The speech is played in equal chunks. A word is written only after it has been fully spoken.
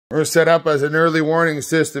We're set up as an early warning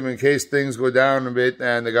system in case things go down a bit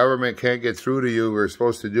and the government can't get through to you. We're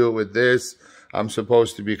supposed to do it with this. I'm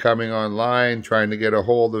supposed to be coming online, trying to get a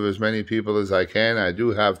hold of as many people as I can. I do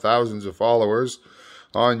have thousands of followers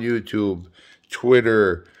on YouTube,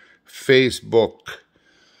 Twitter, Facebook,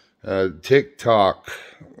 TikTok,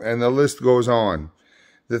 and the list goes on.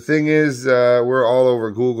 The thing is, we're all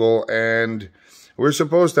over Google, and we're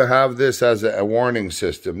supposed to have this as a warning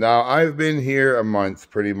system. Now, I've been here a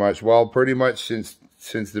month pretty much, well, pretty much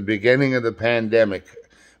since the beginning of the pandemic,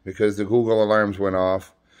 because the Google alarms went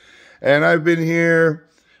off. And I've been here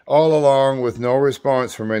all along with no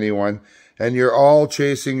response from anyone, and you're all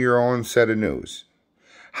chasing your own set of news.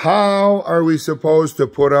 How are we supposed to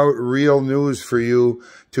put out real news for you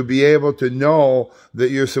to be able to know that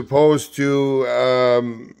you're supposed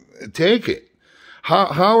to take it?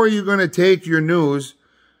 How are you going to take your news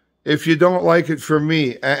if you don't like it from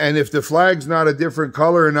me? And if the flag's not a different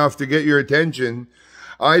color enough to get your attention,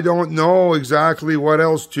 I don't know exactly what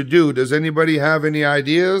else to do. Does anybody have any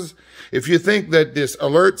ideas? If you think that this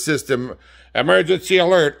alert system, emergency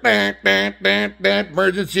alert,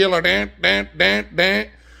 emergency alert,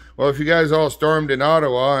 well, if you guys all stormed in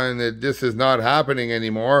Ottawa and that this is not happening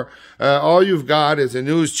anymore, all you've got is a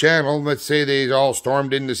news channel. Let's say they all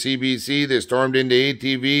stormed into CBC, they stormed into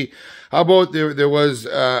ATV. How about there was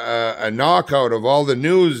a knockout of all the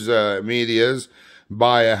news medias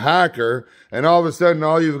by a hacker, and all of a sudden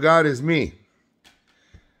all you've got is me?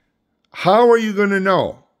 How are you going to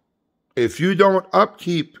know if you don't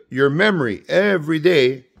upkeep your memory every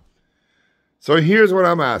day? So here's what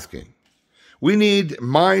I'm asking. We need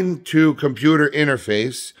mind-to-computer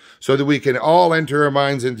interface so that we can all enter our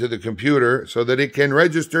minds into the computer so that it can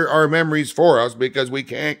register our memories for us, because we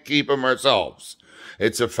can't keep them ourselves.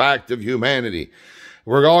 It's a fact of humanity.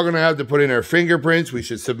 We're all going to have to put in our fingerprints. We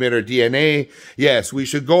should submit our DNA. Yes, we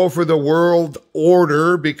should go for the world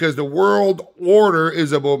order, because the world order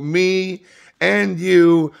is about me and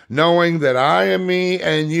you knowing that I am me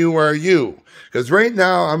and you are you. Because right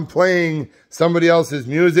now I'm playing somebody else's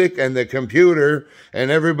music and the computer,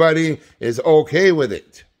 and everybody is okay with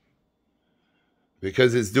it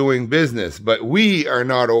because it's doing business. But we are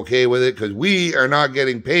not okay with it because we are not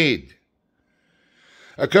getting paid.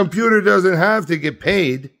 A computer doesn't have to get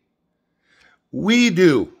paid. We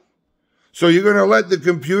do. So you're going to let the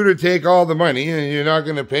computer take all the money and you're not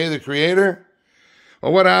going to pay the creator?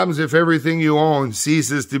 Well, what happens if everything you own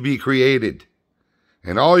ceases to be created?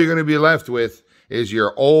 And all you're going to be left with is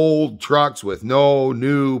your old trucks with no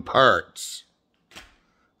new parts.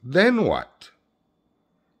 Then what?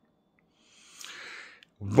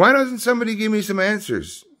 Why doesn't somebody give me some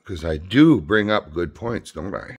answers? Because I do bring up good points, don't I?